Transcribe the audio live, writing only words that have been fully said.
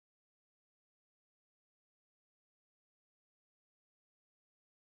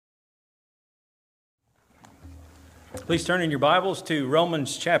Please turn in your Bibles to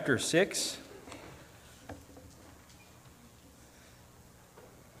Romans chapter 6.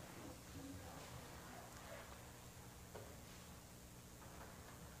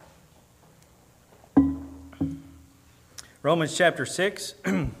 Romans chapter 6,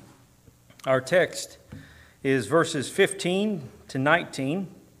 our text is verses 15 to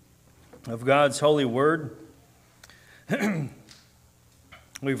 19 of God's holy word.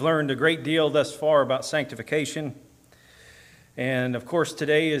 We've learned a great deal thus far about sanctification. And of course,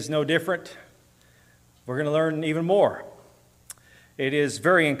 today is no different. We're going to learn even more. It is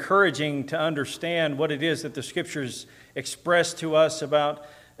very encouraging to understand what it is that the Scriptures express to us about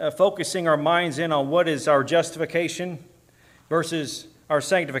focusing our minds in on what is our justification versus our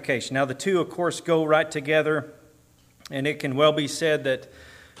sanctification. Now, the two, of course, go right together, and it can well be said that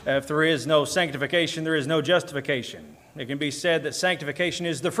if there is no sanctification, there is no justification. It can be said that sanctification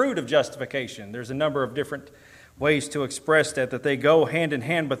is the fruit of justification. There's a number of different ways to express that they go hand in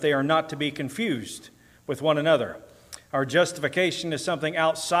hand, but they are not to be confused with one another. Our justification is something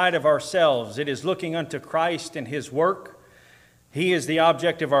outside of ourselves. It is looking unto Christ and His work. He is the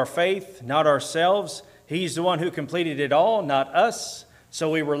object of our faith, not ourselves. He's the one who completed it all, not us.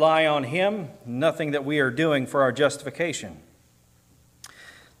 So we rely on Him, nothing that we are doing for our justification.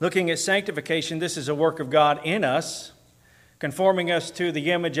 Looking at sanctification, this is a work of God in us, conforming us to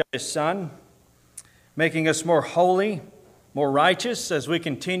the image of His Son, making us more holy, more righteous as we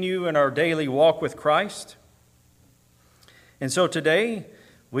continue in our daily walk with Christ. And so today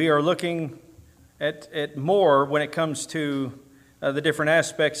we are looking at more when it comes to the different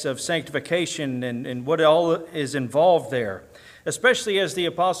aspects of sanctification and what all is involved there, especially as the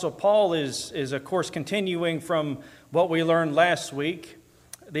Apostle Paul is of course continuing from what we learned last week.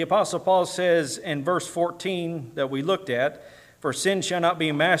 The Apostle Paul says in verse 14 that we looked at, "For sin shall not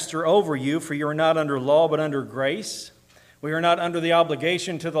be master over you, for you are not under law, but under grace." We are not under the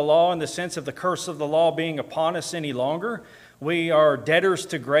obligation to the law in the sense of the curse of the law being upon us any longer. We are debtors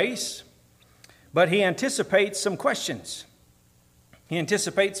to grace. But he anticipates some questions. He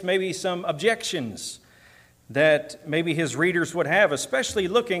anticipates maybe some objections that maybe his readers would have, especially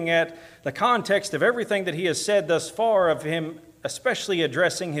looking at the context of everything that he has said thus far of him, especially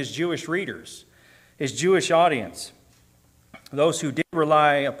addressing his Jewish readers, his Jewish audience. Those who did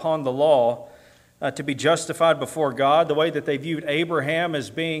rely upon the law to be justified before God, the way that they viewed Abraham as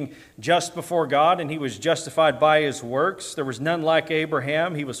being just before God, and he was justified by his works. There was none like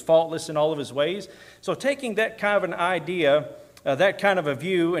Abraham. He was faultless in all of his ways. So taking that kind of an idea, that kind of a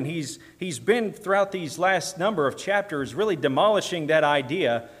view, and he's been throughout these last number of chapters really demolishing that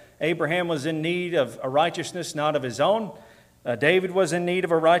idea. Abraham was in need of a righteousness not of his own. David was in need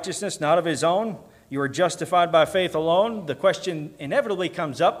of a righteousness not of his own. You are justified by faith alone. The question inevitably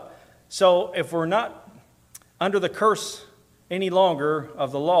comes up. So if we're not under the curse any longer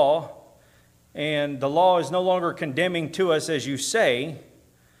of the law, and the law is no longer condemning to us as you say,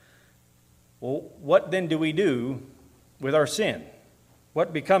 well, what then do we do with our sin?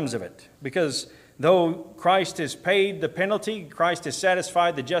 What becomes of it? Because though Christ has paid the penalty, Christ has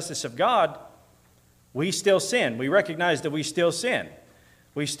satisfied the justice of God, we still sin. We recognize that we still sin.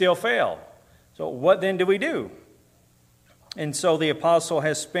 We still fail. So what then do we do? And so the apostle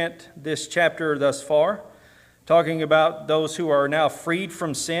has spent this chapter thus far talking about those who are now freed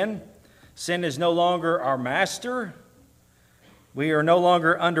from sin. Sin is no longer our master. We are no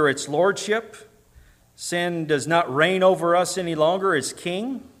longer under its lordship. Sin does not reign over us any longer as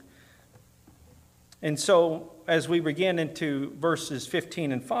king. And so as we begin into verses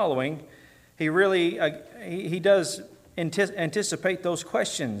 15 and following, he does anticipate those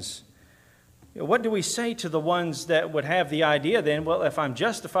questions. What do we say to the ones that would have the idea then, well, if I'm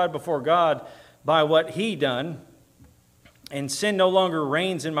justified before God by what He done, and sin no longer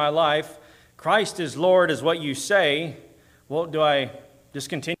reigns in my life, Christ is Lord is what you say, well, do I just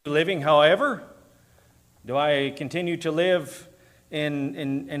continue living however? Do I continue to live and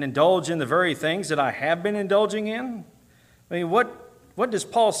indulge in the very things that I have been indulging in? I mean, what does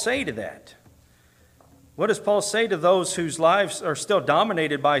Paul say to that? What does Paul say to those whose lives are still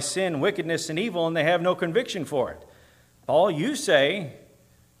dominated by sin, wickedness, and evil, and they have no conviction for it? Paul, you say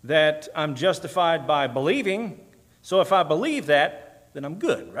that I'm justified by believing, so if I believe that, then I'm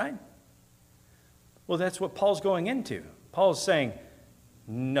good, right? Well, that's what Paul's going into. Paul's saying,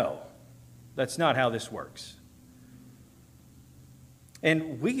 no, that's not how this works.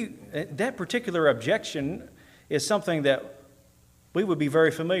 And that particular objection is something that we would be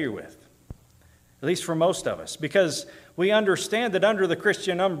very familiar with, at least for most of us, because we understand that under the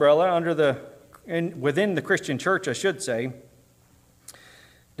Christian umbrella, within the Christian church, I should say,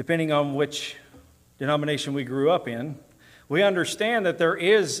 depending on which denomination we grew up in, we understand that there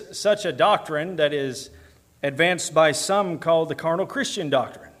is such a doctrine that is advanced by some called the carnal Christian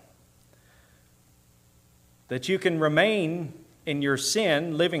doctrine. That you can remain in your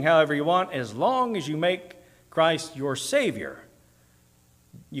sin, living however you want, as long as you make Christ your Savior.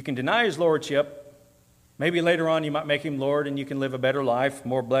 You can deny His Lordship. Maybe later on you might make Him Lord and you can live a better life,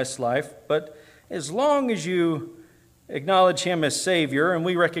 more blessed life. But as long as you acknowledge Him as Savior, and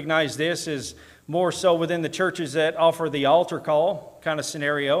we recognize this as more so within the churches that offer the altar call kind of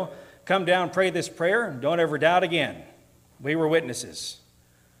scenario, come down, pray this prayer, and don't ever doubt again. We were witnesses.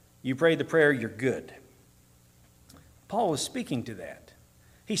 You prayed the prayer, you're good. Paul is speaking to that.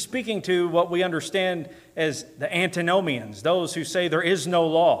 He's speaking to what we understand as the antinomians, those who say there is no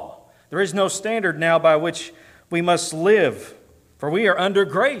law. There is no standard now by which we must live, for we are under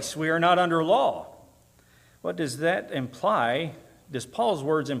grace. We are not under law. What does that imply? Does Paul's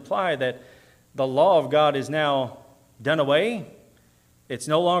words imply that the law of God is now done away? It's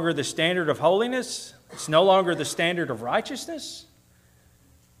no longer the standard of holiness? It's no longer the standard of righteousness?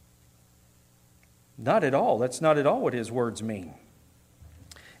 Not at all. That's not at all what his words mean.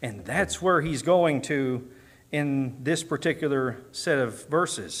 And that's where he's going to in this particular set of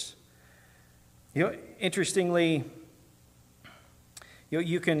verses. Interestingly,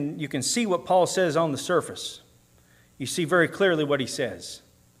 you can see what Paul says on the surface. You see very clearly what he says.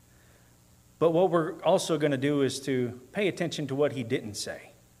 But what we're also going to do is to pay attention to what he didn't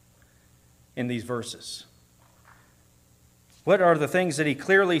say in these verses. What are the things that he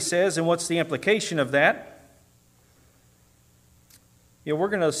clearly says, and what's the implication of that? We're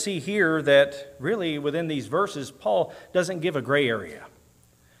going to see here that really within these verses, Paul doesn't give a gray area.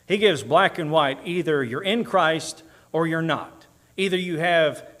 He gives black and white. Either you're in Christ or you're not. Either you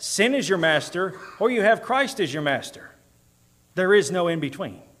have sin as your master or you have Christ as your master. There is no in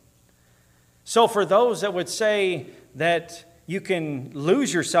between. So for those that would say that you can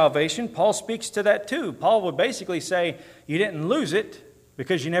lose your salvation, Paul speaks to that too. Paul would basically say you didn't lose it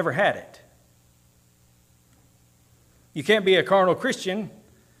because you never had it. You can't be a carnal Christian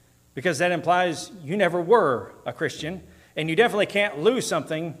because that implies you never were a Christian. And you definitely can't lose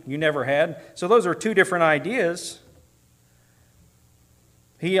something you never had. So those are two different ideas.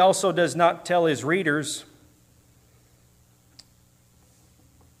 He also does not tell his readers,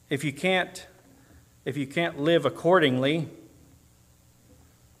 if you can't live accordingly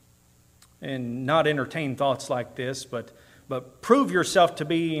and not entertain thoughts like this, but prove yourself to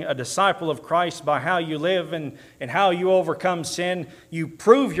be a disciple of Christ by how you live and how you overcome sin. You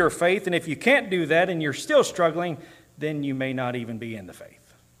prove your faith, and if you can't do that and you're still struggling, then you may not even be in the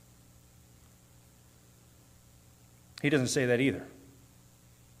faith. He doesn't say that either.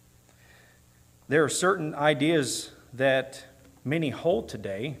 There are certain ideas that many hold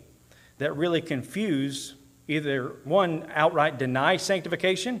today that really confuse, either one, outright deny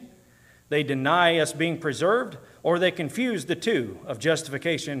sanctification, they deny us being preserved, or they confuse the two of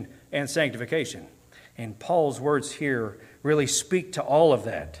justification and sanctification. And Paul's words here really speak to all of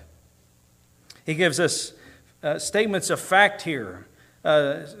that. He gives us statements of fact here,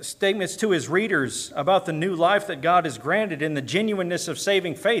 statements to his readers about the new life that God has granted and the genuineness of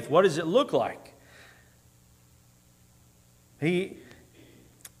saving faith. What does it look like? He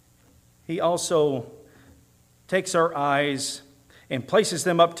also takes our eyes and places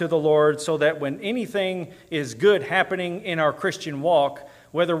them up to the Lord so that when anything is good happening in our Christian walk,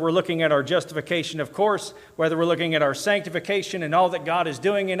 whether we're looking at our justification, of course, whether we're looking at our sanctification and all that God is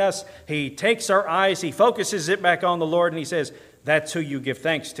doing in us, he takes our eyes, he focuses it back on the Lord, and he says, that's who you give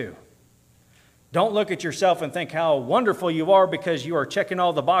thanks to. Don't look at yourself and think how wonderful you are because you are checking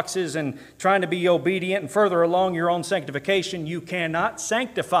all the boxes and trying to be obedient and further along your own sanctification. You cannot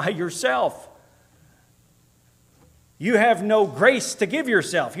sanctify yourself. You have no grace to give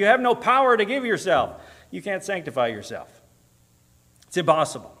yourself. You have no power to give yourself. You can't sanctify yourself. It's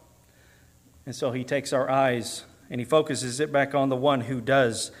impossible. And so he takes our eyes and he focuses it back on the one who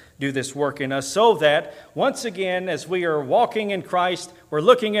does do this work in us, so that once again, as we are walking in Christ, we're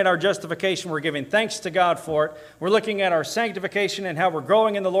looking at our justification, we're giving thanks to God for it. We're looking at our sanctification and how we're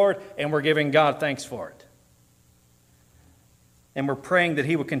growing in the Lord, and we're giving God thanks for it. And we're praying that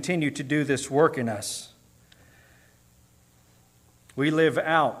he will continue to do this work in us. We live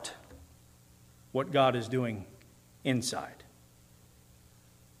out what God is doing inside.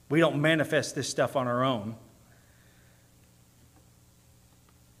 We don't manifest this stuff on our own.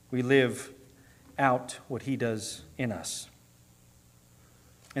 We live out what he does in us.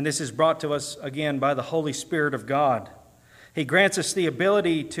 And this is brought to us again by the Holy Spirit of God. He grants us the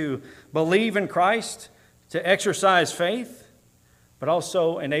ability to believe in Christ, to exercise faith, but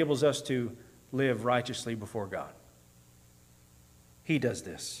also enables us to live righteously before God. He does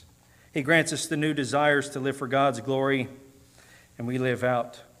this. He grants us the new desires to live for God's glory, and we live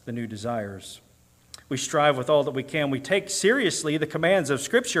out the new desires. We strive with all that we can. We take seriously the commands of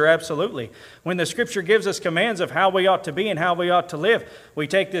Scripture, absolutely. When the Scripture gives us commands of how we ought to be and how we ought to live, we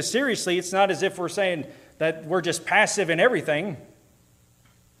take this seriously. It's not as if we're saying that we're just passive in everything.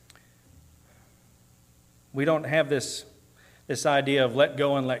 We don't have this idea of let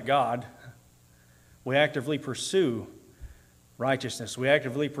go and let God. We actively pursue righteousness. We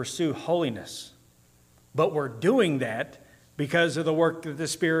actively pursue holiness. But we're doing that because of the work that the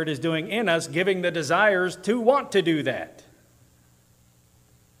Spirit is doing in us, giving the desires to want to do that.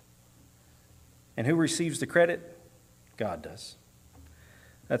 And who receives the credit? God does.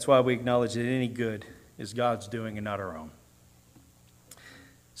 That's why we acknowledge that any good is God's doing and not our own.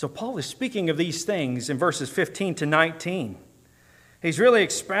 So Paul is speaking of these things in verses 15 to 19. He's really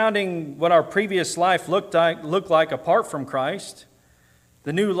expounding what our previous life looked like apart from Christ,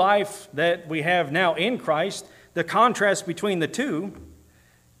 the new life that we have now in Christ, the contrast between the two,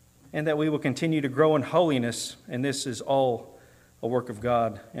 and that we will continue to grow in holiness, and this is all a work of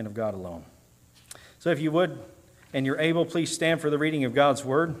God and of God alone. So if you would, and you're able, please stand for the reading of God's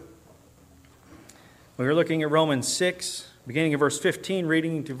Word. We are looking at Romans 6, beginning of verse 15,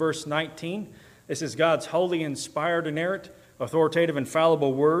 reading to verse 19. This is God's holy, inspired, inerrant, authoritative,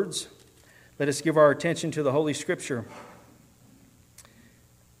 infallible words. Let us give our attention to the Holy Scripture.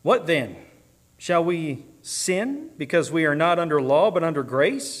 What then? Shall we sin because we are not under law but under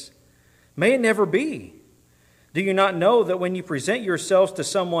grace? May it never be. Do you not know that when you present yourselves to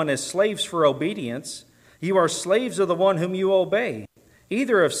someone as slaves for obedience, you are slaves of the one whom you obey,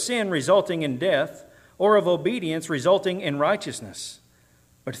 either of sin resulting in death or of obedience resulting in righteousness?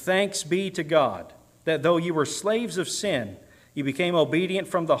 But thanks be to God that though you were slaves of sin, you became obedient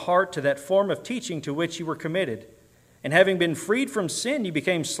from the heart to that form of teaching to which you were committed. And having been freed from sin, you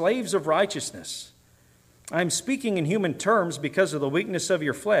became slaves of righteousness. I am speaking in human terms because of the weakness of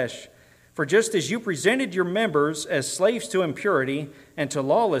your flesh. For just as you presented your members as slaves to impurity and to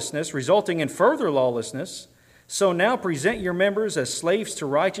lawlessness, resulting in further lawlessness, so now present your members as slaves to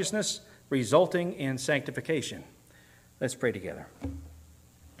righteousness, resulting in sanctification. Let's pray together.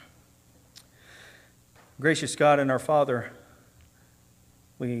 Gracious God and our Father,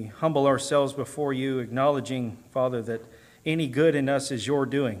 we humble ourselves before you, acknowledging, Father, that any good in us is your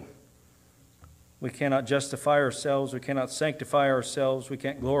doing. We cannot justify ourselves. We cannot sanctify ourselves. We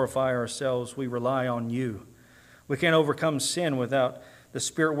can't glorify ourselves. We rely on you. We can't overcome sin without the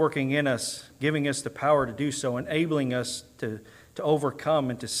Spirit working in us, giving us the power to do so, enabling us to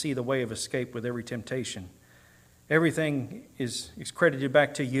overcome and to see the way of escape with every temptation. Everything is credited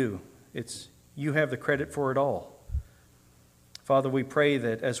back to you. You have the credit for it all. Father, we pray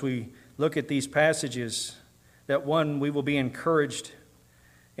that as we look at these passages, that one, we will be encouraged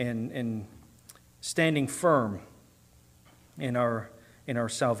in standing firm in our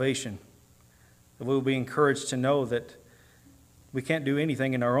salvation. That we will be encouraged to know that we can't do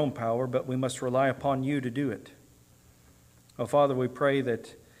anything in our own power, but we must rely upon you to do it. Oh, Father, we pray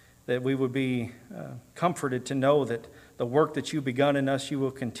that we would be comforted to know that the work that you've begun in us, you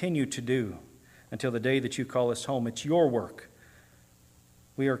will continue to do until the day that you call us home. It's your work.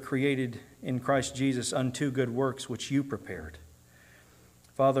 We are created in Christ Jesus unto good works which you prepared.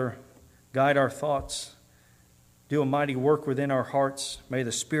 Father, guide our thoughts. Do a mighty work within our hearts. May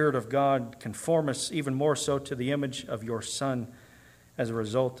the Spirit of God conform us even more so to the image of your Son as a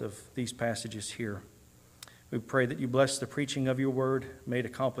result of these passages here. We pray that you bless the preaching of your word. May it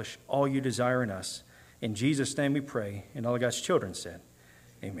accomplish all you desire in us. In Jesus' name we pray. And all of God's children said,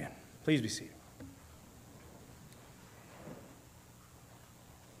 amen. Please be seated.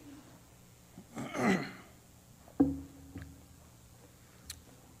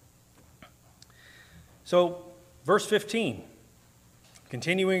 So, verse 15,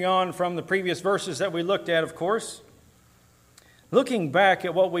 continuing on from the previous verses that we looked at, of course. Looking back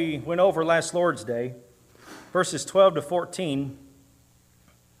at what we went over last Lord's Day, verses 12 to 14,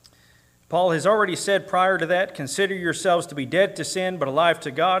 Paul has already said prior to that, consider yourselves to be dead to sin, but alive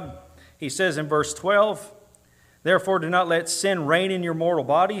to God. He says in verse 12, therefore do not let sin reign in your mortal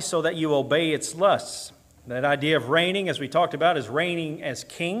body so that you obey its lusts. That idea of reigning, as we talked about, is reigning as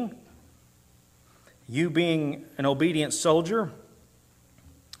king. You being an obedient soldier,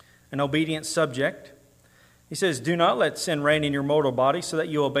 an obedient subject. He says, do not let sin reign in your mortal body so that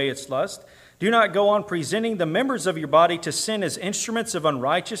you obey its lust. Do not go on presenting the members of your body to sin as instruments of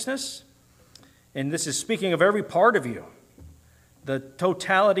unrighteousness. And this is speaking of every part of you, the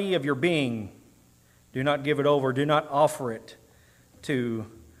totality of your being. Do not give it over. Do not offer it to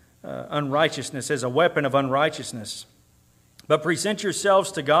unrighteousness, as a weapon of unrighteousness. But present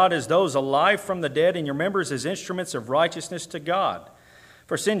yourselves to God as those alive from the dead, and your members as instruments of righteousness to God.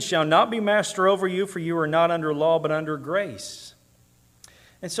 For sin shall not be master over you, for you are not under law, but under grace.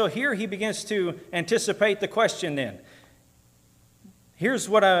 And so here he begins to anticipate the question then. Here's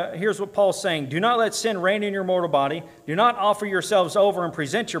what Paul's saying. Do not let sin reign in your mortal body. Do not offer yourselves over and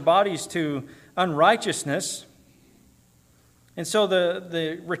present your bodies to unrighteousness. And so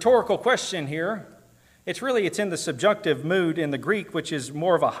the rhetorical question here, it's in the subjunctive mood in the Greek, which is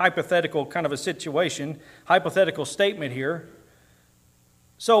more of a hypothetical kind of a situation, hypothetical statement here.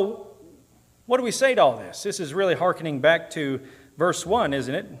 So what do we say to all this? This is really hearkening back to verse 1,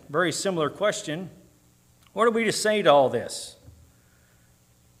 isn't it? Very similar question. What are we to say to all this?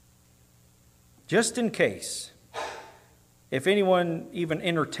 Just in case, if anyone even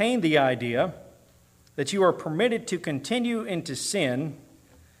entertained the idea that you are permitted to continue into sin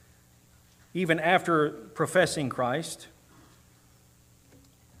even after professing Christ,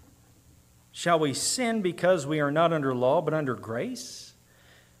 shall we sin because we are not under law but under grace?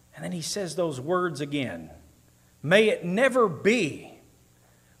 And then he says those words again. May it never be.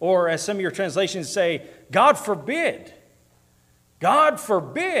 Or as some of your translations say, God forbid. God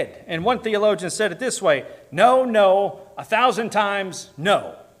forbid. And one theologian said it this way, no, no, 1,000 times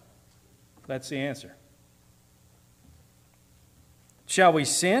no. That's the answer. Shall we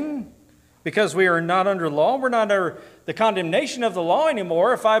sin because we are not under law? We're not under the condemnation of the law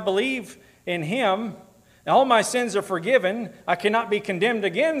anymore. If I believe in Him, all my sins are forgiven. I cannot be condemned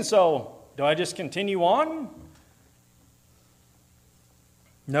again, so do I just continue on?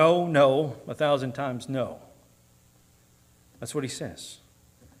 No, no, 1,000 times no. That's what he says.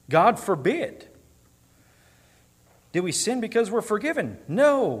 God forbid. Do we sin because we're forgiven?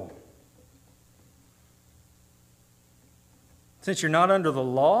 No. Since you're not under the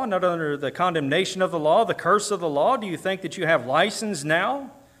law, not under the condemnation of the law, the curse of the law, do you think that you have license now?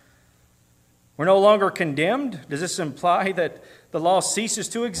 We're no longer condemned. Does this imply that the law ceases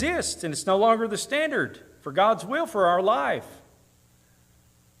to exist and it's no longer the standard for God's will for our life?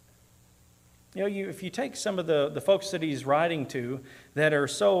 You know, if you take some of the folks that he's writing to that are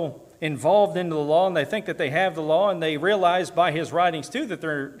so involved into the law and they think that they have the law and they realize by his writings too that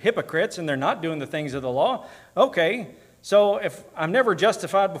they're hypocrites and they're not doing the things of the law. Okay, so if I'm never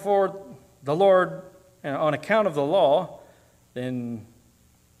justified before the Lord on account of the law, then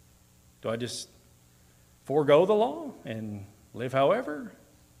do I just forego the law and live however?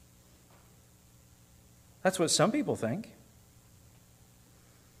 That's what some people think.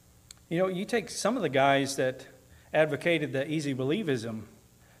 You know, you take some of the guys that advocated the easy believism,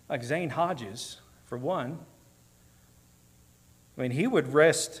 like Zane Hodges, for one. I mean, he would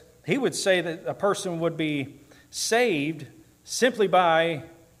say that a person would be saved simply by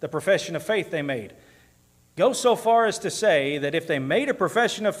the profession of faith they made. Go so far as to say that if they made a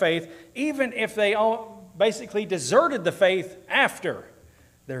profession of faith, even if they all basically deserted the faith after,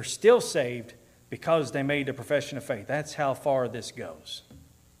 they're still saved because they made a profession of faith. That's how far this goes.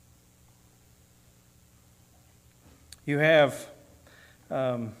 You have,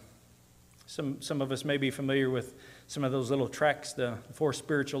 some of us may be familiar with some of those little tracts, the 4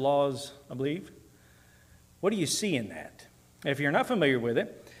 spiritual laws, I believe. What do you see in that? If you're not familiar with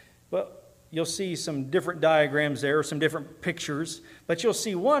it, well, you'll see some different diagrams there, some different pictures, but you'll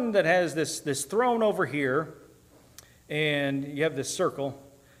see one that has this throne over here, and you have this circle.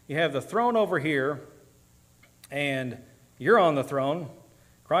 You have the throne over here, and you're on the throne.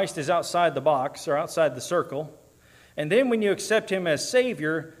 Christ is outside the box or outside the circle. And then when you accept him as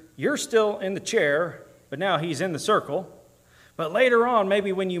Savior, you're still in the chair, but now he's in the circle. But later on,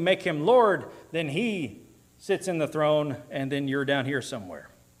 maybe when you make him Lord, then he sits in the throne, and then you're down here somewhere.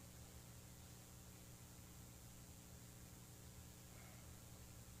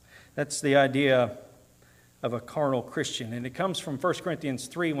 That's the idea of a carnal Christian. And it comes from 1 Corinthians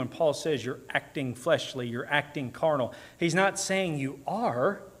 3 when Paul says you're acting fleshly, you're acting carnal. He's not saying you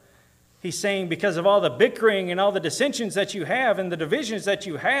are. He's saying because of all the bickering and all the dissensions that you have and the divisions that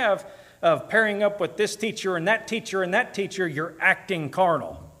you have of pairing up with this teacher and that teacher and that teacher, you're acting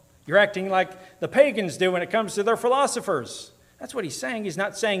carnal. You're acting like the pagans do when it comes to their philosophers. That's what he's saying. He's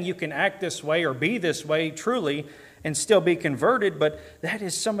not saying you can act this way or be this way truly and still be converted, but that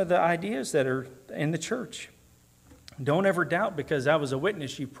is some of the ideas that are in the church. Don't ever doubt because I was a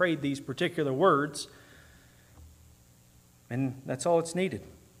witness you prayed these particular words, and that's all it's needed.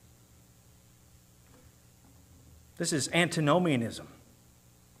 This is antinomianism.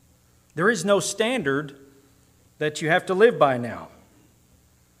 There is no standard that you have to live by now.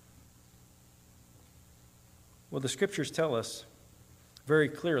 Well, the scriptures tell us very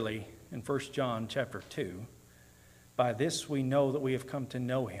clearly in 1 John chapter 2, by this we know that we have come to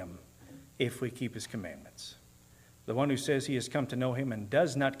know him if we keep his commandments. The one who says he has come to know him and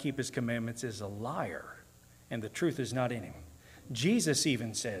does not keep his commandments is a liar, and the truth is not in him. Jesus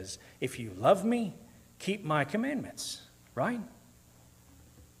even says, if you love me, keep my commandments, right?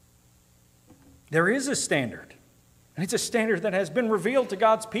 There is a standard, and it's a standard that has been revealed to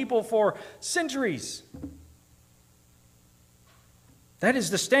God's people for centuries. That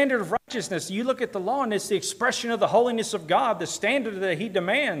is the standard of righteousness. You look at the law, and it's the expression of the holiness of God, the standard that he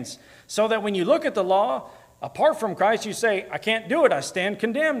demands, so that when you look at the law, apart from Christ, you say, I can't do it, I stand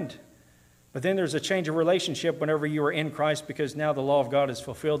condemned. But then there's a change of relationship whenever you are in Christ, because now the law of God is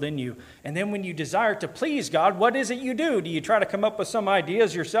fulfilled in you. And then when you desire to please God, what is it you do? Do you try to come up with some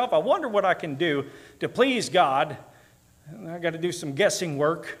ideas yourself? I wonder what I can do to please God. I got to do some guessing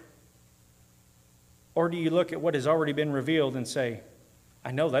work. Or do you look at what has already been revealed and say, I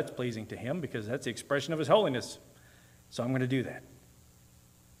know that's pleasing to him because that's the expression of his holiness, so I'm going to do that.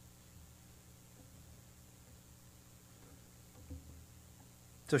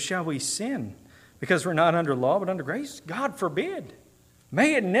 So shall we sin because we're not under law but under grace? God forbid.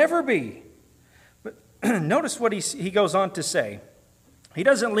 May it never be. But notice what he goes on to say. He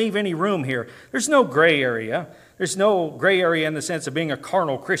doesn't leave any room here. There's no gray area. There's no gray area in the sense of being a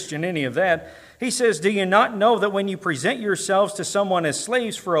carnal Christian, any of that. He says, do you not know that when you present yourselves to someone as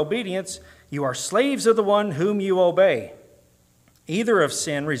slaves for obedience, you are slaves of the one whom you obey, either of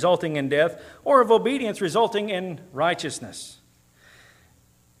sin resulting in death or of obedience resulting in righteousness?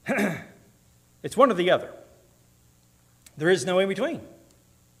 It's one or the other. There is no in between.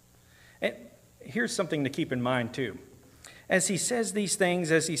 And here's something to keep in mind too. As he says these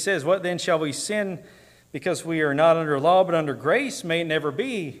things, as he says, what then shall we sin because we are not under law but under grace? May it never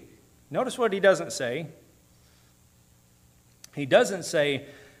be. Notice what he doesn't say. He doesn't say,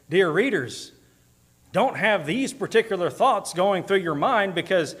 dear readers, don't have these particular thoughts going through your mind,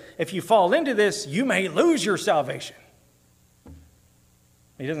 because if you fall into this, you may lose your salvation.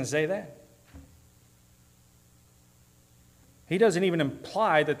 He doesn't say that. He doesn't even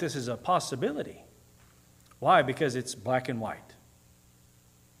imply that this is a possibility. Why? Because it's black and white.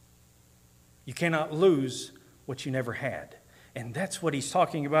 You cannot lose what you never had. And that's what he's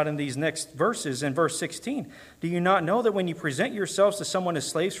talking about in these next verses. In verse 16, do you not know that when you present yourselves to someone as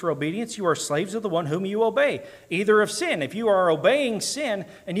slaves for obedience, you are slaves of the one whom you obey, either of sin? If you are obeying sin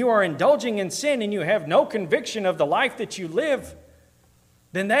and you are indulging in sin and you have no conviction of the life that you live,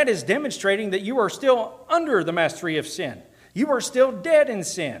 then that is demonstrating that you are still under the mastery of sin. You are still dead in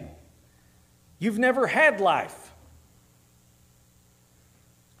sin. You've never had life.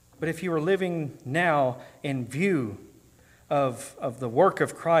 But if you are living now in view of the work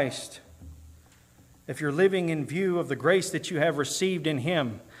of Christ, if you're living in view of the grace that you have received in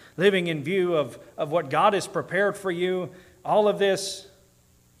him, living in view of what God has prepared for you, all of this,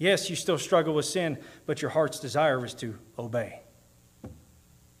 yes, you still struggle with sin, but your heart's desire is to obey.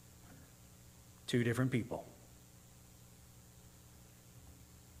 Two different people.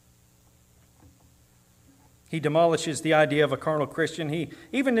 He demolishes the idea of a carnal Christian. He,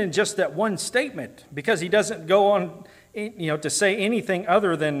 even in just that one statement, because he doesn't go on, to say anything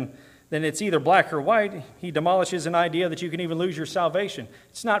other than it's either black or white, he demolishes an idea that you can even lose your salvation.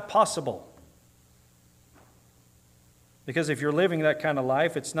 It's not possible. Because if you're living that kind of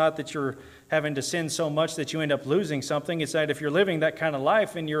life, it's not that you're having to sin so much that you end up losing something. It's that if you're living that kind of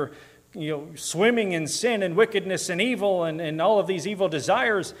life and you're swimming in sin and wickedness and evil and all of these evil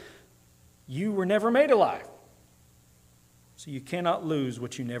desires, you were never made alive. So you cannot lose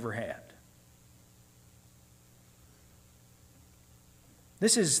what you never had.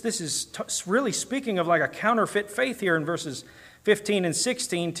 This is really speaking of like a counterfeit faith here in verses 15 and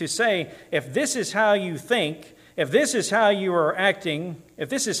 16 to say, if this is how you think, if this is how you are acting, if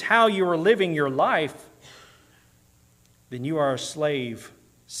this is how you are living your life, then you are a slave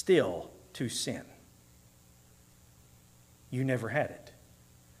still to sin. You never had it.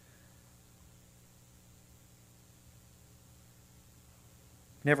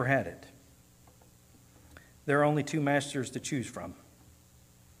 Never had it. There are only two masters to choose from.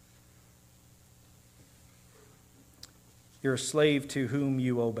 You're a slave to whom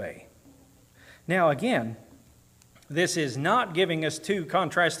you obey. Now again, this is not giving us two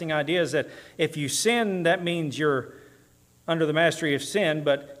contrasting ideas that if you sin, that means you're under the mastery of sin,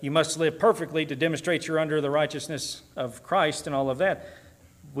 but you must live perfectly to demonstrate you're under the righteousness of Christ and all of that.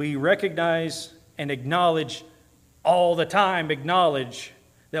 We recognize and acknowledge all the time,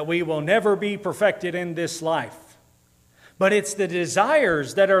 that we will never be perfected in this life. But it's the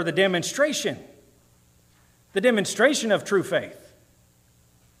desires that are the demonstration of true faith.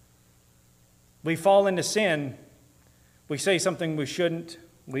 We fall into sin. We say something we shouldn't.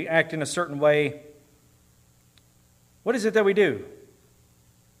 We act in a certain way. What is it that we do?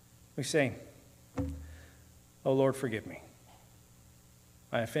 We say, "Oh Lord, forgive me.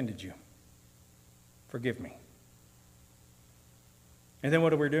 I offended you. Forgive me." And then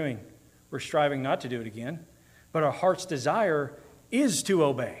what are we doing? We're striving not to do it again. But our heart's desire is to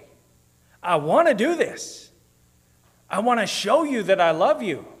obey. I want to do this. I want to show you that I love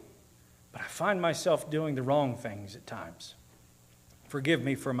you. But I find myself doing the wrong things at times. Forgive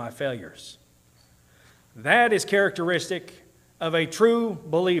me for my failures. That is characteristic of a true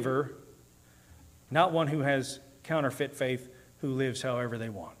believer, not one who has counterfeit faith, who lives however they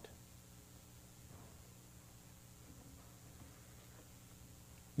want.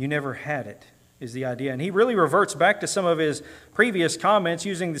 You never had it, is the idea. And he really reverts back to some of his previous comments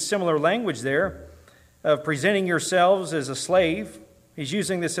using the similar language there of presenting yourselves as a slave. He's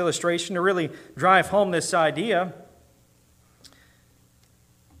using this illustration to really drive home this idea,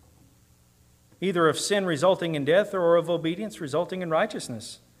 either of sin resulting in death or of obedience resulting in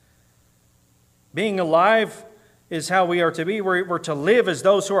righteousness. Being alive is how we are to be. We're to live as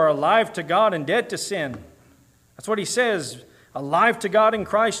those who are alive to God and dead to sin. That's what he says, alive to God in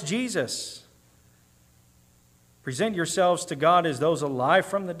Christ Jesus. Present yourselves to God as those alive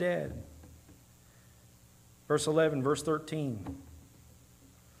from the dead. Verse 11, verse 13.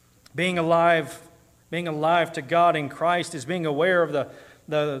 Being alive to God in Christ is being aware of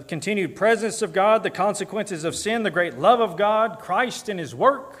the continued presence of God, the consequences of sin, the great love of God, Christ and His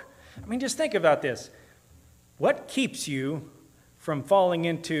work. I mean, just think about this. What keeps you from falling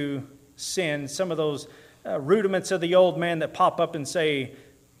into sin, some of those rudiments of the old man that pop up and say,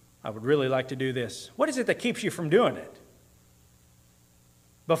 "I would really like to do this"? What is it that keeps you from doing it?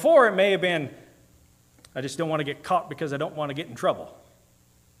 Before it may have been, "I just don't want to get caught because I don't want to get in trouble."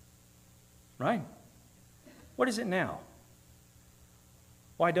 Right? What is it now?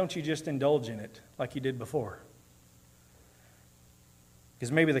 Why don't you just indulge in it like you did before?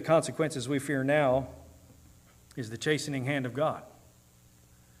 Because maybe the consequences we fear now is the chastening hand of God.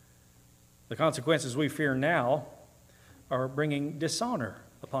 The consequences we fear now are bringing dishonor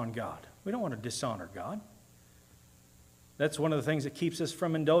upon God. We don't want to dishonor God. That's one of the things that keeps us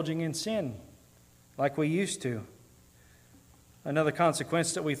from indulging in sin like we used to. Another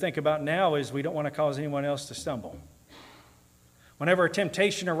consequence that we think about now is we don't want to cause anyone else to stumble. Whenever a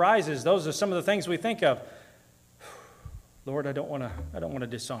temptation arises, those are some of the things we think of. Lord, I don't want to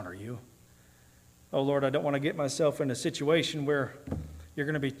dishonor you. Oh Lord, I don't want to get myself in a situation where you're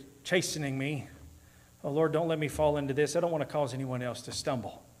going to be chastening me. Oh Lord, don't let me fall into this. I don't want to cause anyone else to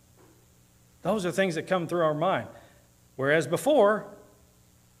stumble. Those are things that come through our mind. Whereas before,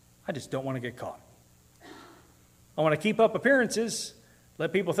 I just don't want to get caught. I want to keep up appearances,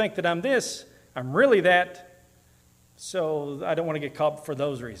 let people think that I'm this, I'm really that, so I don't want to get caught for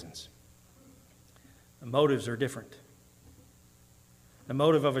those reasons. The motives are different. The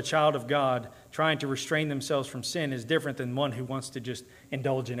motive of a child of God trying to restrain themselves from sin is different than one who wants to just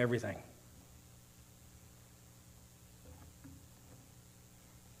indulge in everything.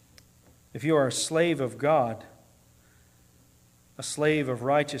 If you are a slave of God, a slave of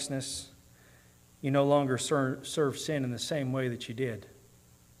righteousness, you no longer serve sin in the same way that you did.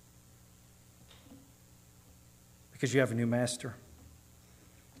 Because you have a new master.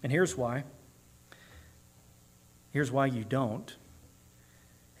 And here's why. Here's why you don't.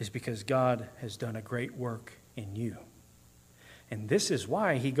 Is because God has done a great work in you. And this is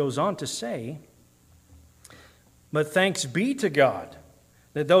why he goes on to say, "But thanks be to God,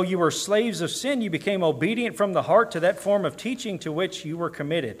 that though you were slaves of sin, you became obedient from the heart to that form of teaching to which you were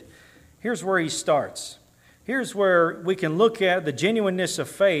committed." Here's where he starts. Here's where we can look at the genuineness of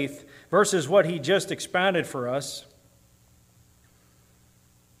faith versus what he just expounded for us.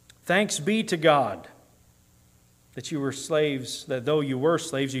 Thanks be to God that you were slaves, that though you were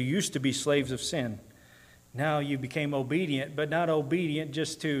slaves, you used to be slaves of sin. Now you became obedient, but not obedient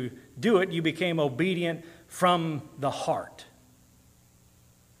just to do it. You became obedient from the heart.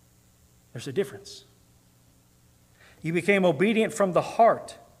 There's a difference. You became obedient from the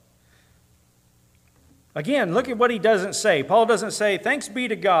heart. Again, look at what he doesn't say. Paul doesn't say, "Thanks be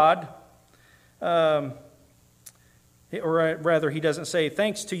to God," or rather, he doesn't say,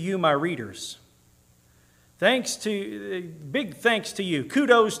 "Thanks to you, my readers. Big thanks to you.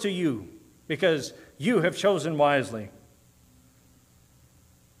 Kudos to you, because you have chosen wisely.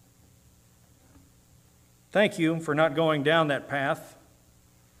 Thank you for not going down that path.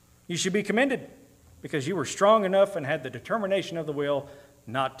 You should be commended, because you were strong enough and had the determination of the will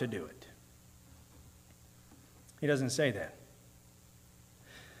not to do it." He doesn't say that.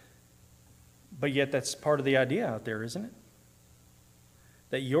 But yet that's part of the idea out there, isn't it?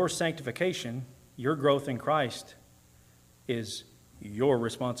 That your sanctification, your growth in Christ, is your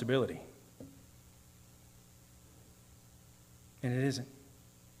responsibility. And it isn't.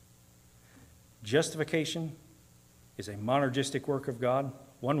 Justification is a monergistic work of God.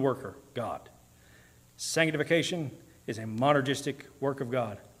 One worker, God. Sanctification is a monergistic work of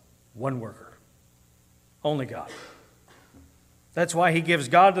God. One worker. Only God. That's why he gives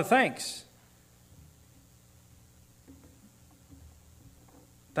God the thanks.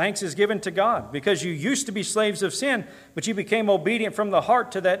 Thanks is given to God because you used to be slaves of sin, but you became obedient from the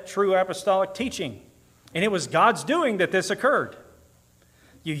heart to that true apostolic teaching. And it was God's doing that this occurred.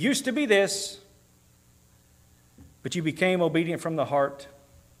 You used to be this, but you became obedient from the heart.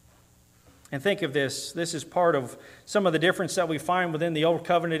 And think of this. This is part of some of the difference that we find within the Old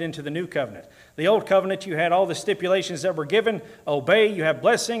Covenant into the New Covenant. The Old Covenant, you had all the stipulations that were given. Obey, you have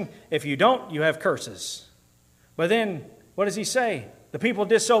blessing. If you don't, you have curses. But then, what does he say? The people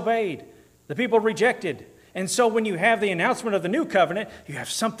disobeyed. The people rejected. And so when you have the announcement of the New Covenant, you have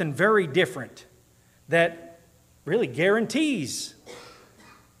something very different that really guarantees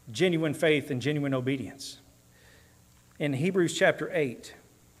genuine faith and genuine obedience. In Hebrews chapter 8,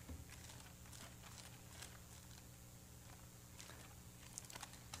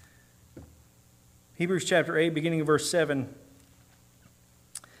 Hebrews chapter 8, beginning of verse 7.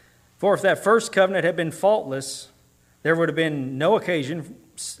 For if that first covenant had been faultless, there would have been no occasion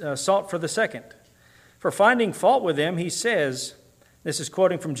sought for the second. For finding fault with them, he says, this is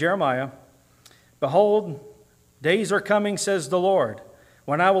quoting from Jeremiah, Behold, days are coming, says the Lord,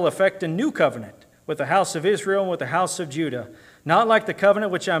 when I will effect a new covenant with the house of Israel and with the house of Judah, not like the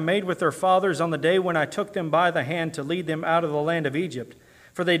covenant which I made with their fathers on the day when I took them by the hand to lead them out of the land of Egypt.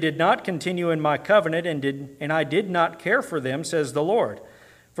 For they did not continue in my covenant, and I did not care for them, says the Lord.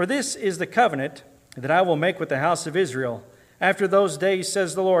 For this is the covenant that I will make with the house of Israel. After those days,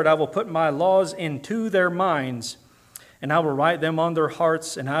 says the Lord, I will put my laws into their minds, and I will write them on their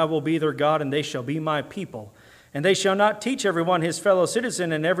hearts, and I will be their God, and they shall be my people. And they shall not teach everyone his fellow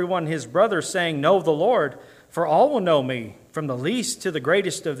citizen and everyone his brother, saying, Know the Lord, for all will know me, from the least to the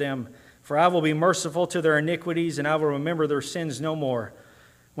greatest of them. For I will be merciful to their iniquities, and I will remember their sins no more.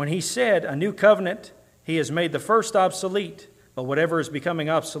 When he said, a new covenant, he has made the first obsolete, but whatever is becoming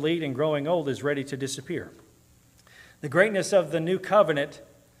obsolete and growing old is ready to disappear. The greatness of the new covenant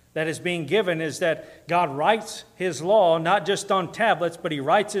that is being given is that God writes his law not just on tablets, but he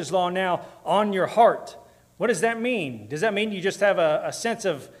writes his law now on your heart. What does that mean? Does that mean you just have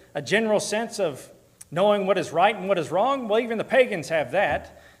a general sense of knowing what is right and what is wrong? Well, even the pagans have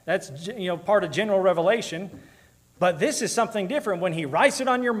that. That's part of general revelation. But this is something different. When he writes it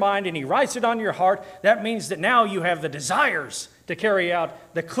on your mind and he writes it on your heart, that means that now you have the desires to carry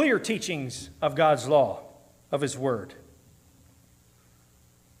out the clear teachings of God's law, of his word.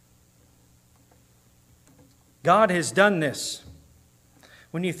 God has done this.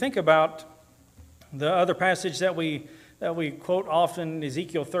 When you think about the other passage that we quote often,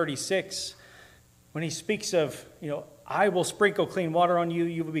 Ezekiel 36, when he speaks of, I will sprinkle clean water on you,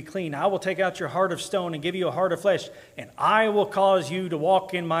 you will be clean. I will take out your heart of stone and give you a heart of flesh, and I will cause you to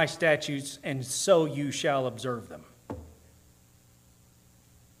walk in my statutes, and so you shall observe them.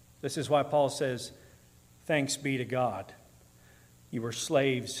 This is why Paul says, thanks be to God. You were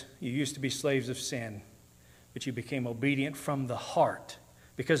slaves. You used to be slaves of sin, but you became obedient from the heart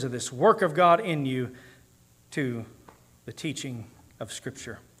because of this work of God in you to the teaching of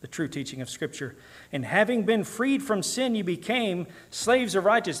Scripture. The true teaching of Scripture. And having been freed from sin, you became slaves of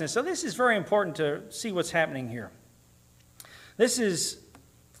righteousness. So this is very important to see what's happening here. This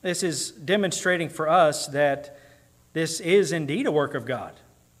is demonstrating for us that this is indeed a work of God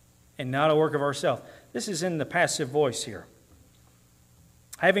and not a work of ourselves. This is in the passive voice here.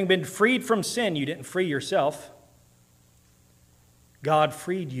 Having been freed from sin, you didn't free yourself. God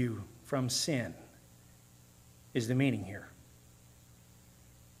freed you from sin is the meaning here.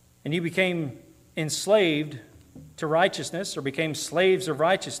 And you became enslaved to righteousness or became slaves of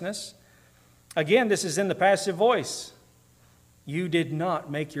righteousness. Again, this is in the passive voice. You did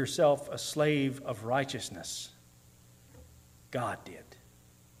not make yourself a slave of righteousness. God did.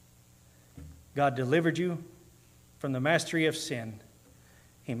 God delivered you from the mastery of sin.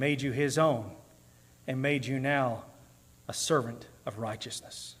 He made you his own and made you now a servant of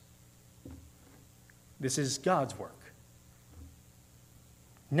righteousness. This is God's work.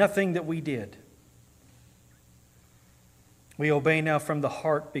 Nothing that we did. We obey now from the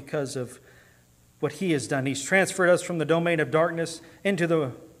heart because of what he has done. He's transferred us from the domain of darkness into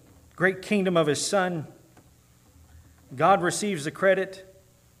the great kingdom of his Son. God receives the credit,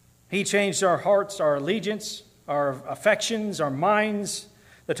 He changed our hearts, our allegiance, our affections, our minds.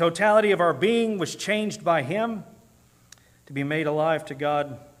 The totality of our being was changed by Him to be made alive to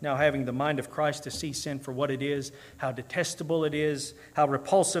God, now having the mind of Christ to see sin for what it is, how detestable it is, how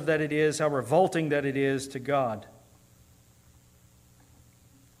repulsive that it is, how revolting that it is to God.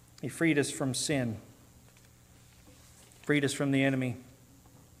 He freed us from sin, freed us from the enemy,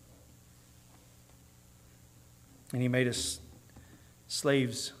 and He made us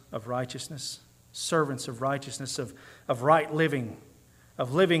slaves of righteousness, servants of righteousness, of right living,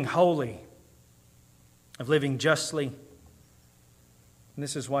 of living holy, of living justly. And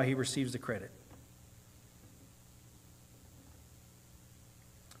this is why He receives the credit.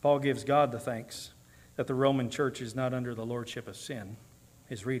 Paul gives God the thanks that the Roman church is not under the lordship of sin,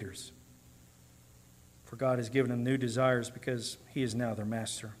 His readers. For God has given them new desires because He is now their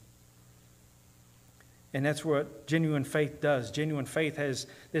master. And that's what genuine faith does. Genuine faith has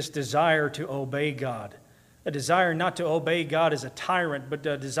this desire to obey God. A desire not to obey God as a tyrant, but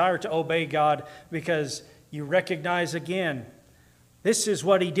a desire to obey God because you recognize again, this is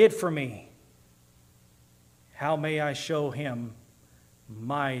what He did for me. How may I show Him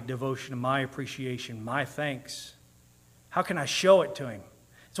my devotion, my appreciation, my thanks? How can I show it to Him?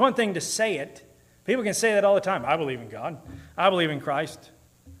 It's one thing to say it. People can say that all the time. I believe in God. I believe in Christ.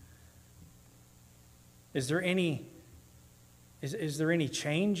 Is there any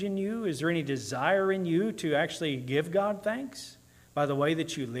change in you? Is there any desire in you to actually give God thanks by the way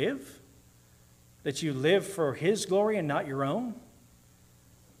that you live? That you live for His glory and not your own?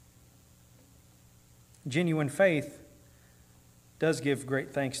 Genuine faith does give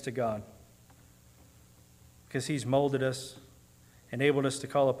great thanks to God because He's molded us, enabled us to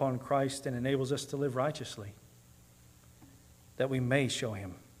call upon Christ, and enables us to live righteously, that we may show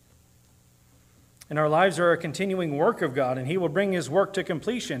Him. And our lives are a continuing work of God, and He will bring His work to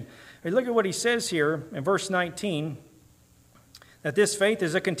completion. Look at what He says here in verse 19, that this faith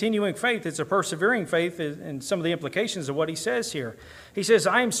is a continuing faith. It's a persevering faith, and some of the implications of what He says here. He says,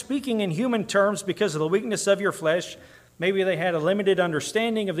 I am speaking in human terms because of the weakness of your flesh. Maybe they had a limited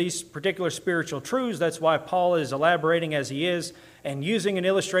understanding of these particular spiritual truths. That's why Paul is elaborating as he is and using an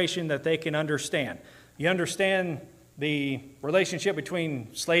illustration that they can understand. You understand the relationship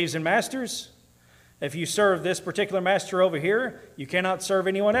between slaves and masters? If you serve this particular master over here, you cannot serve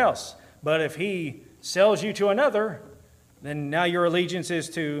anyone else. But if he sells you to another, then now your allegiance is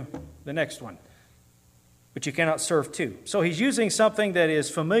to the next one. But you cannot serve two. So he's using something that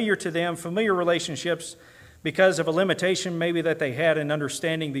is familiar to them, familiar relationships, because of a limitation maybe that they had in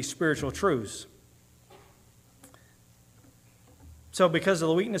understanding these spiritual truths. So because of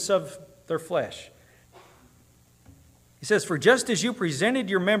the weakness of their flesh. He says, for just as you presented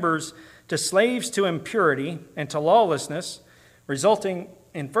your members to slaves to impurity and to lawlessness, resulting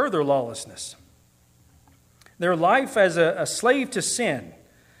in further lawlessness. Their life as a slave to sin,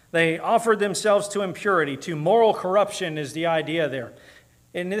 they offered themselves to impurity, to moral corruption is the idea there.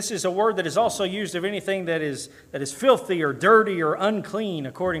 And this is a word that is also used of anything that is filthy or dirty or unclean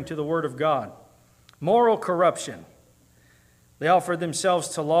according to the Word of God. Moral corruption. They offered themselves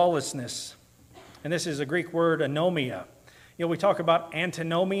to lawlessness. And this is a Greek word, anomia. You know, we talk about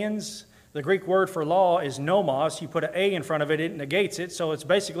antinomians. The Greek word for law is nomos. You put an A in front of it, it negates it. So it's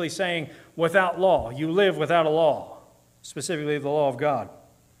basically saying without law. You live without a law, specifically the law of God.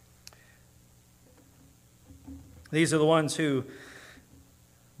 These are the ones who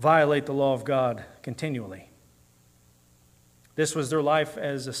violate the law of God continually. This was their life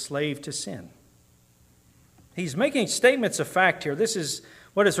as a slave to sin. He's making statements of fact here. This is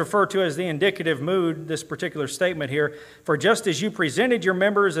what is referred to as the indicative mood, this particular statement here. For just as you presented your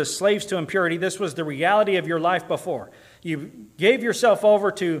members as slaves to impurity, this was the reality of your life before. You gave yourself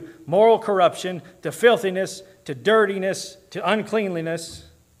over to moral corruption, to filthiness, to dirtiness, to uncleanliness,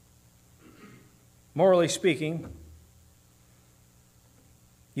 morally speaking.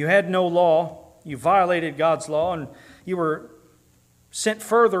 You had no law. You violated God's law, and you were sent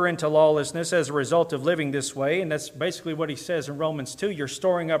further into lawlessness as a result of living this way. And that's basically what he says in Romans 2. You're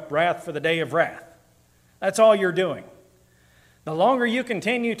storing up wrath for the day of wrath. That's all you're doing. The longer you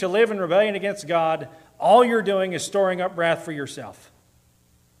continue to live in rebellion against God, all you're doing is storing up wrath for yourself.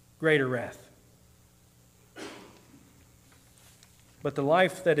 Greater wrath. But the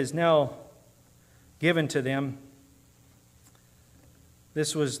life that is now given to them,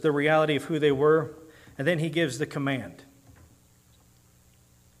 this was the reality of who they were. And then he gives the command.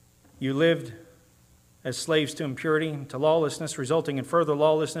 You lived as slaves to impurity, to lawlessness, resulting in further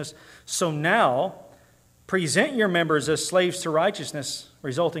lawlessness. So now, present your members as slaves to righteousness,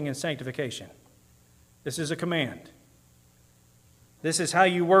 resulting in sanctification. This is a command. This is how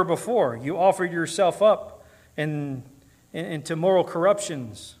you were before. You offered yourself up into moral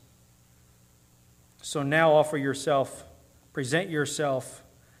corruptions. So now offer yourself, present yourself,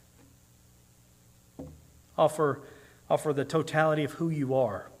 offer the totality of who you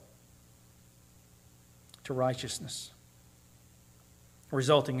are to righteousness,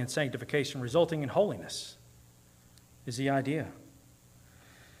 resulting in sanctification, resulting in holiness is the idea.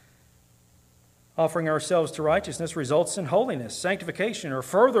 Offering ourselves to righteousness results in holiness, sanctification, or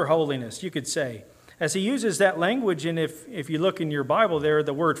further holiness, you could say. As he uses that language, and if you look in your Bible there,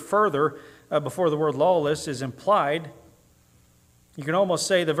 the word further before the word lawless is implied. You can almost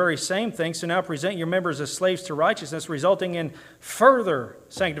say the very same thing. So now present your members as slaves to righteousness, resulting in further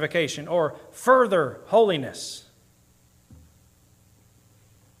sanctification or further holiness.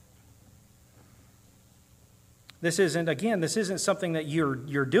 This isn't something that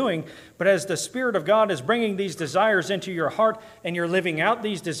you're doing, but as the Spirit of God is bringing these desires into your heart and you're living out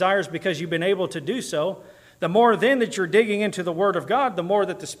these desires because you've been able to do so, the more then that you're digging into the Word of God, the more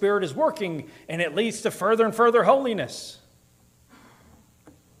that the Spirit is working, and it leads to further and further holiness.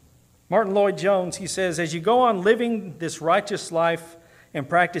 Martin Lloyd-Jones, he says, as you go on living this righteous life and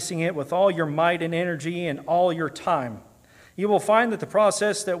practicing it with all your might and energy and all your time, you will find that the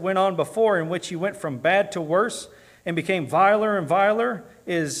process that went on before, in which you went from bad to worse and became viler and viler,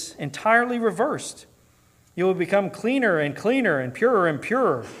 is entirely reversed. You will become cleaner and cleaner and purer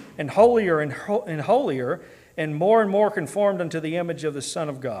and holier and holier and more conformed unto the image of the Son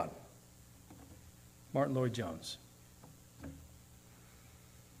of God. Martin Lloyd-Jones.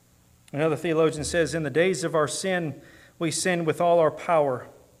 Another theologian says, in the days of our sin, we sinned with all our power.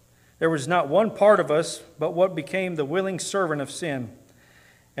 There was not one part of us but what became the willing servant of sin.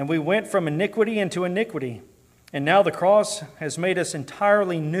 And we went from iniquity into iniquity. And now the cross has made us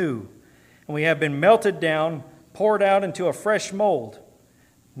entirely new. And we have been melted down, poured out into a fresh mold.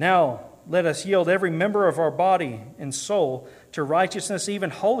 Now let us yield every member of our body and soul to righteousness, even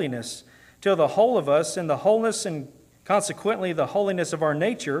holiness, till the whole of us in the wholeness and consequently the holiness of our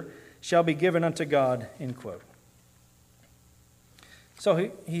nature shall be given unto God. End quote.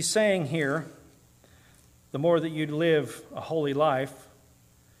 So he's saying here, the more that you live a holy life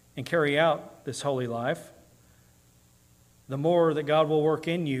and carry out this holy life, the more that God will work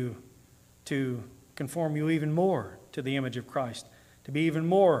in you to conform you even more to the image of Christ, to be even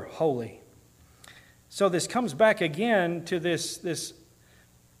more holy. So this comes back again to this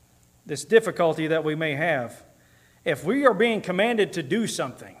difficulty that we may have. If we are being commanded to do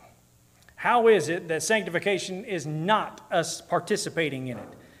something, how is it that sanctification is not us participating in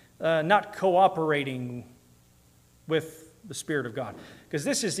it, not cooperating with the Spirit of God? Because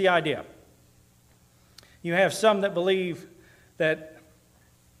this is the idea. You have some that believe that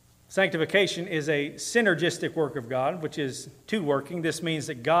sanctification is a synergistic work of God, which is two working. This means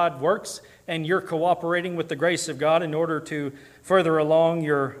that God works and you're cooperating with the grace of God in order to further along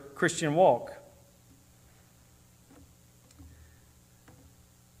your Christian walk.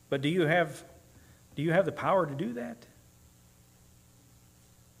 But do you have the power to do that?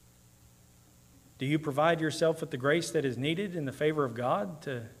 Do you provide yourself with the grace that is needed in the favor of God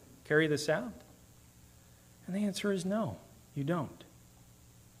to carry this out? And the answer is no, you don't.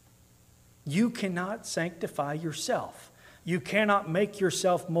 You cannot sanctify yourself. You cannot make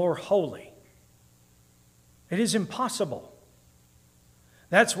yourself more holy. It is impossible.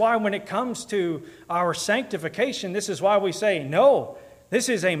 That's why when it comes to our sanctification, this is why we say, no, this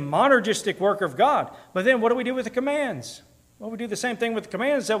is a monergistic work of God. But then what do we do with the commands? Well, we do the same thing with the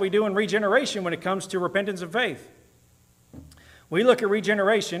commands that we do in regeneration when it comes to repentance and faith. We look at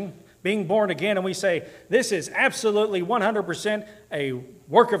regeneration, being born again, and we say, this is absolutely 100% a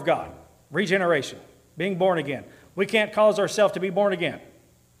work of God. Regeneration, being born again. We can't cause ourselves to be born again.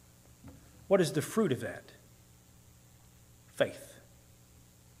 What is the fruit of that? Faith.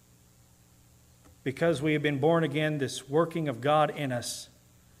 Because we have been born again, this working of God in us,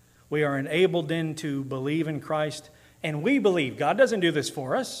 we are enabled then to believe in Christ. And we believe. God doesn't do this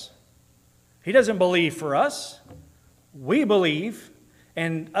for us. He doesn't believe for us. We believe.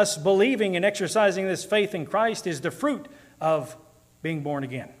 And us believing and exercising this faith in Christ is the fruit of being born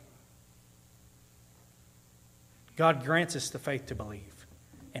again. God grants us the faith to believe.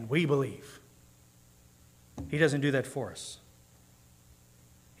 And we believe. He doesn't do that for us.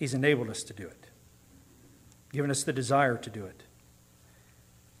 He's enabled us to do it. Given us the desire to do it.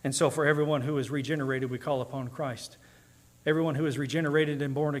 And so for everyone who is regenerated, we call upon Christ. Everyone who is regenerated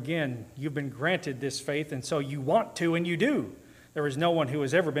and born again, you've been granted this faith, and so you want to and you do. There is no one who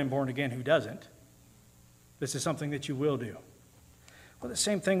has ever been born again who doesn't. This is something that you will do. Well, the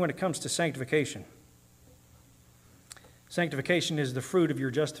same thing when it comes to sanctification. Sanctification is the fruit of your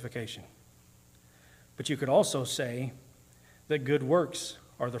justification. But you could also say that good works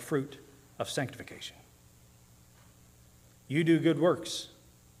are the fruit of sanctification. You do good works,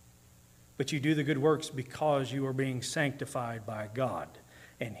 but you do the good works because you are being sanctified by God.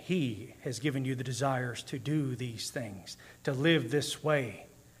 And He has given you the desires to do these things, to live this way.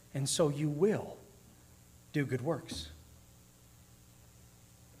 And so you will do good works.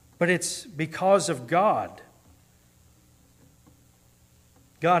 But it's because of God.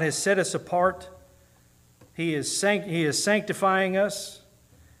 God has set us apart. He is sanctifying us.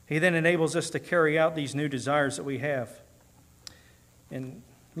 He then enables us to carry out these new desires that we have. And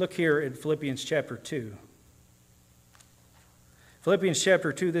look here at Philippians chapter 2. Philippians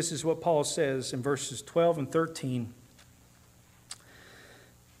chapter 2, this is what Paul says in verses 12 and 13.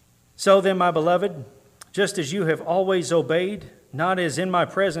 So then, my beloved, just as you have always obeyed, not as in my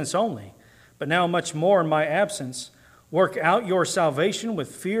presence only, but now much more in my absence, work out your salvation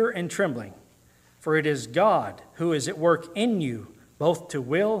with fear and trembling. For it is God who is at work in you, both to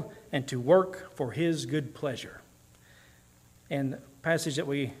will and to work for His good pleasure. And the passage that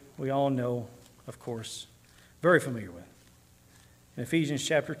we all know, of course, very familiar with. In Ephesians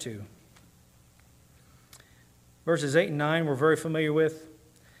chapter 2. Verses 8 and 9 we're very familiar with.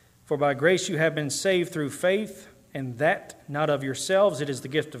 For by grace you have been saved through faith, and that not of yourselves, it is the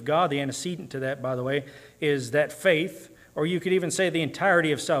gift of God. The antecedent to that, by the way, is that faith, or you could even say the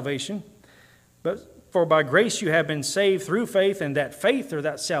entirety of salvation. But for by grace you have been saved through faith, and that faith or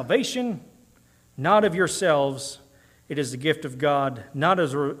that salvation, not of yourselves, it is the gift of God, not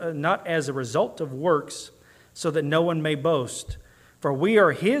as a result of works, so that no one may boast. For we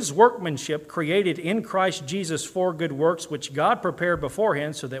are His workmanship, created in Christ Jesus for good works, which God prepared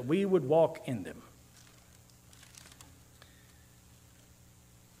beforehand so that we would walk in them.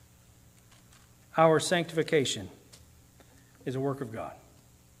 Our sanctification is a work of God.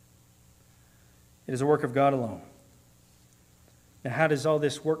 It is a work of God alone. Now, how does all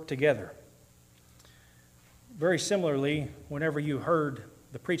this work together? Very similarly, whenever you heard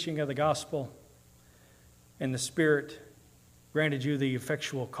the preaching of the gospel and the Spirit granted you the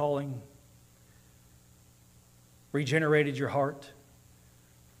effectual calling, regenerated your heart,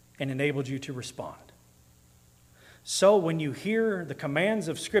 and enabled you to respond. So when you hear the commands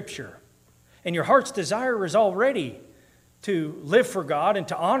of Scripture, and your heart's desire is already to live for God and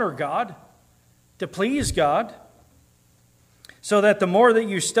to honor God, to please God, so that the more that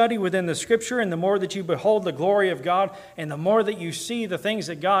you study within the Scripture and the more that you behold the glory of God and the more that you see the things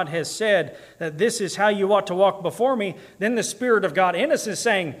that God has said, that this is how you ought to walk before me, then the Spirit of God in us is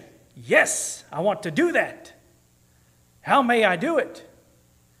saying, yes, I want to do that. How may I do it?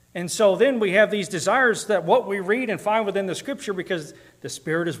 And so then we have these desires that what we read and find within the Scripture, because the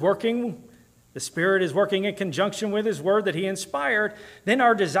Spirit is working. The Spirit is working in conjunction with His Word that He inspired. Then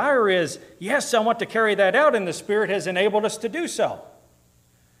our desire is, yes, I want to carry that out, and the Spirit has enabled us to do so.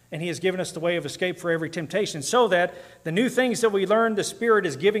 And He has given us the way of escape for every temptation, so that the new things that we learn, the Spirit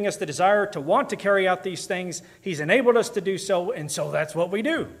is giving us the desire to want to carry out these things. He's enabled us to do so, and so that's what we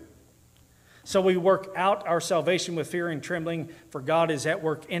do. So we work out our salvation with fear and trembling, for God is at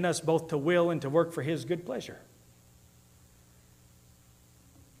work in us both to will and to work for His good pleasure.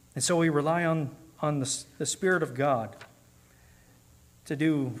 And so we rely on the Spirit of God to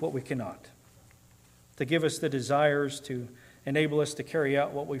do what we cannot, to give us the desires, to enable us to carry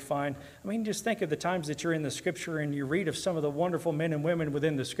out what we find. I mean, just think of the times that you're in the Scripture and you read of some of the wonderful men and women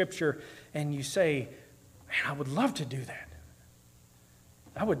within the Scripture, and you say, man, I would love to do that.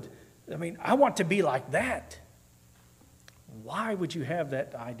 I want to be like that. Why would you have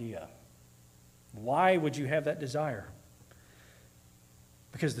that idea? Why would you have that desire?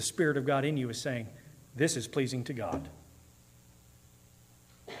 Because the Spirit of God in you is saying, this is pleasing to God.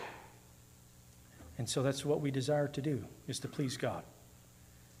 And so that's what we desire to do, is to please God.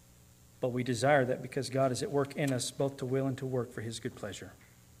 But we desire that because God is at work in us, both to will and to work for His good pleasure.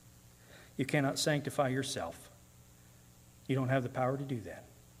 You cannot sanctify yourself. You don't have the power to do that.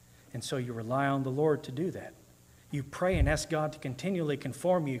 And so you rely on the Lord to do that. You pray and ask God to continually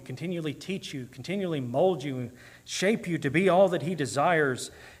conform you, continually teach you, continually mold you, and shape you to be all that He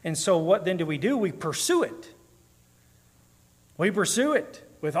desires. And so what then do? We pursue it. We pursue it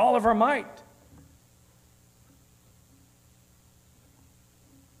with all of our might.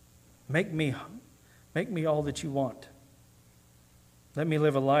 Make me all that you want. Let me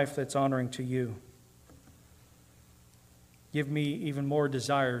live a life that's honoring to you. Give me even more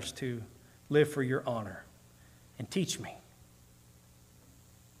desires to live for your honor. And teach me.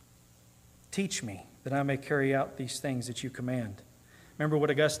 Teach me that I may carry out these things that you command. Remember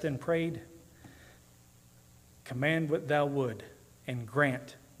what Augustine prayed? command what thou would, and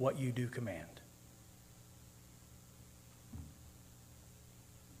grant what you do command.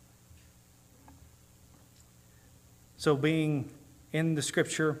 So being in the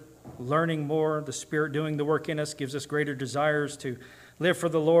Scripture, learning more, the Spirit doing the work in us gives us greater desires to live for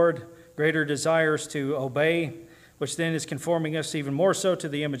the Lord, greater desires to obey, which then is conforming us even more so to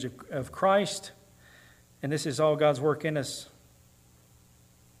the image of Christ. And this is all God's work in us.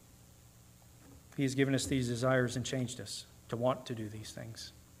 He has given us these desires and changed us to want to do these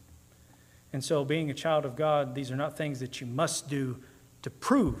things. And so being a child of God, these are not things that you must do to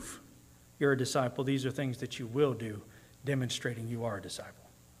prove you're a disciple. These are things that you will do, demonstrating you are a disciple.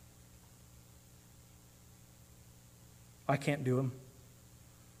 I can't do them.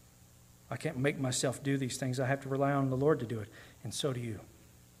 I can't make myself do these things. I have to rely on the Lord to do it. And so do you.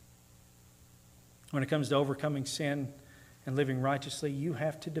 When it comes to overcoming sin and living righteously, you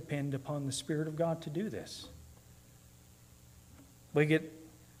have to depend upon the Spirit of God to do this. We get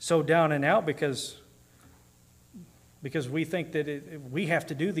so down and out because we think that we have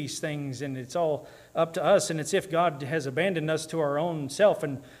to do these things and it's all up to us, and it's if God has abandoned us to our own self.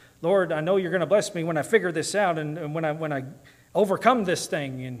 And Lord, I know you're going to bless me when I figure this out and when I overcome this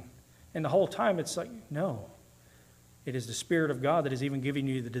thing. And the whole time it's like, no. It is the Spirit of God that is even giving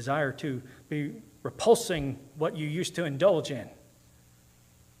you the desire to be repulsing what you used to indulge in.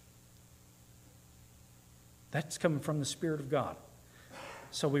 That's coming from the Spirit of God.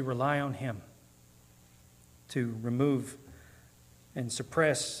 So we rely on Him to remove and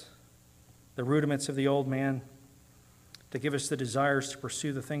suppress the rudiments of the old man, to give us the desires to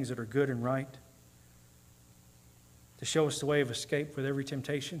pursue the things that are good and right, to show us the way of escape with every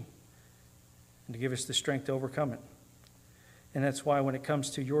temptation, and to give us the strength to overcome it. And that's why when it comes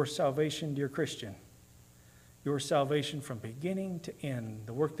to your salvation, dear Christian, your salvation from beginning to end,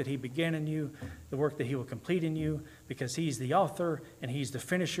 the work that He began in you, the work that He will complete in you, because He's the author and He's the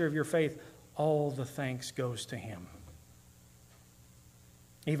finisher of your faith, all the thanks goes to Him.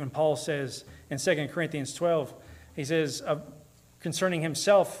 Even Paul says in 2 Corinthians 12, he says, concerning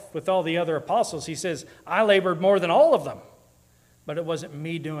himself with all the other apostles, he says, I labored more than all of them, but it wasn't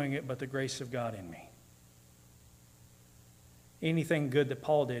me doing it, but the grace of God in me. Anything good that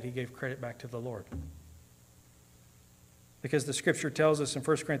Paul did, he gave credit back to the Lord. Because the Scripture tells us in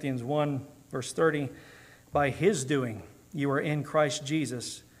 1 Corinthians 1, verse 30, by His doing you are in Christ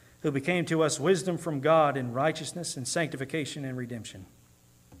Jesus, who became to us wisdom from God in righteousness and sanctification and redemption.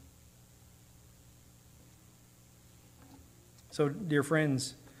 So, dear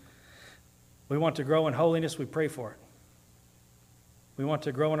friends, we want to grow in holiness, we pray for it. We want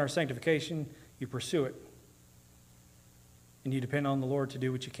to grow in our sanctification, you pursue it. And you depend on the Lord to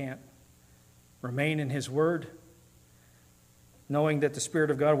do what you can. Remain in His Word, knowing that the Spirit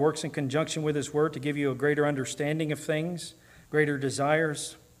of God works in conjunction with His Word to give you a greater understanding of things, greater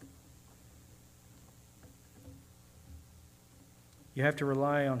desires. You have to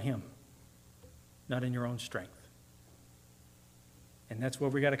rely on Him, not in your own strength. And that's where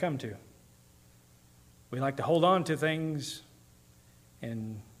we got to come to. We like to hold on to things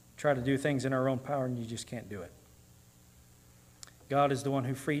and try to do things in our own power, and you just can't do it. God is the one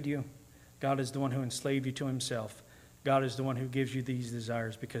who freed you. God is the one who enslaved you to Himself. God is the one who gives you these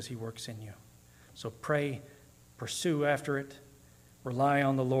desires because He works in you. So pray, pursue after it, rely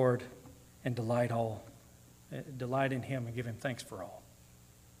on the Lord, and delight in Him and give Him thanks for all.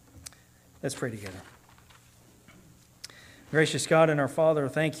 Let's pray together. Gracious God and our Father,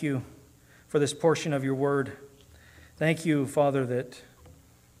 thank you for this portion of your word. Thank you, Father, that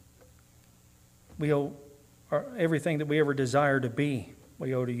we owe everything that we ever desire to be,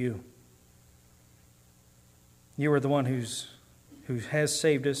 we owe to you. You are the one who has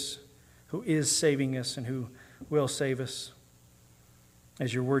saved us, who is saving us, and who will save us.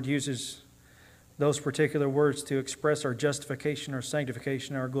 As your word uses those particular words to express our justification, our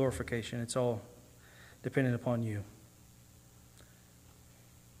sanctification, our glorification, it's all dependent upon you.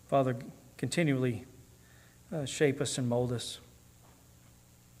 Father, continually shape us and mold us.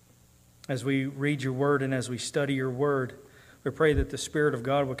 As we read your word and as we study your word, we pray that the Spirit of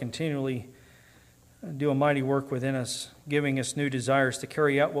God will continually do a mighty work within us, giving us new desires to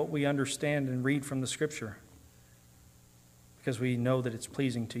carry out what we understand and read from the Scripture, because we know that it's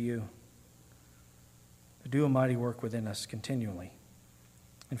pleasing to you. Do a mighty work within us continually.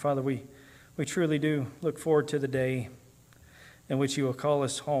 And Father, we truly do look forward to the day in which you will call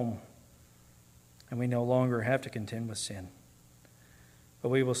us home, and we no longer have to contend with sin. But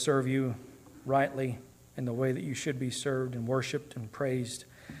we will serve you rightly in the way that you should be served and worshiped and praised.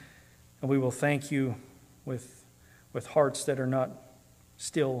 And we will thank you with hearts that are not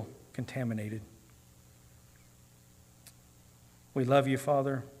still contaminated. We love you,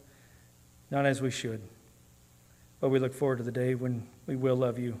 Father, not as we should, but we look forward to the day when we will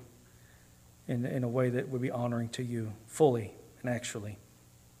love you in a way that will be honoring to you fully and actually.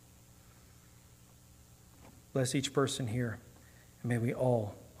 Bless each person here, and may we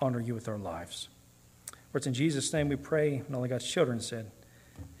all honor you with our lives. For it's in Jesus' name we pray, and all of God's children said,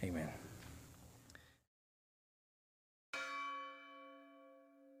 amen.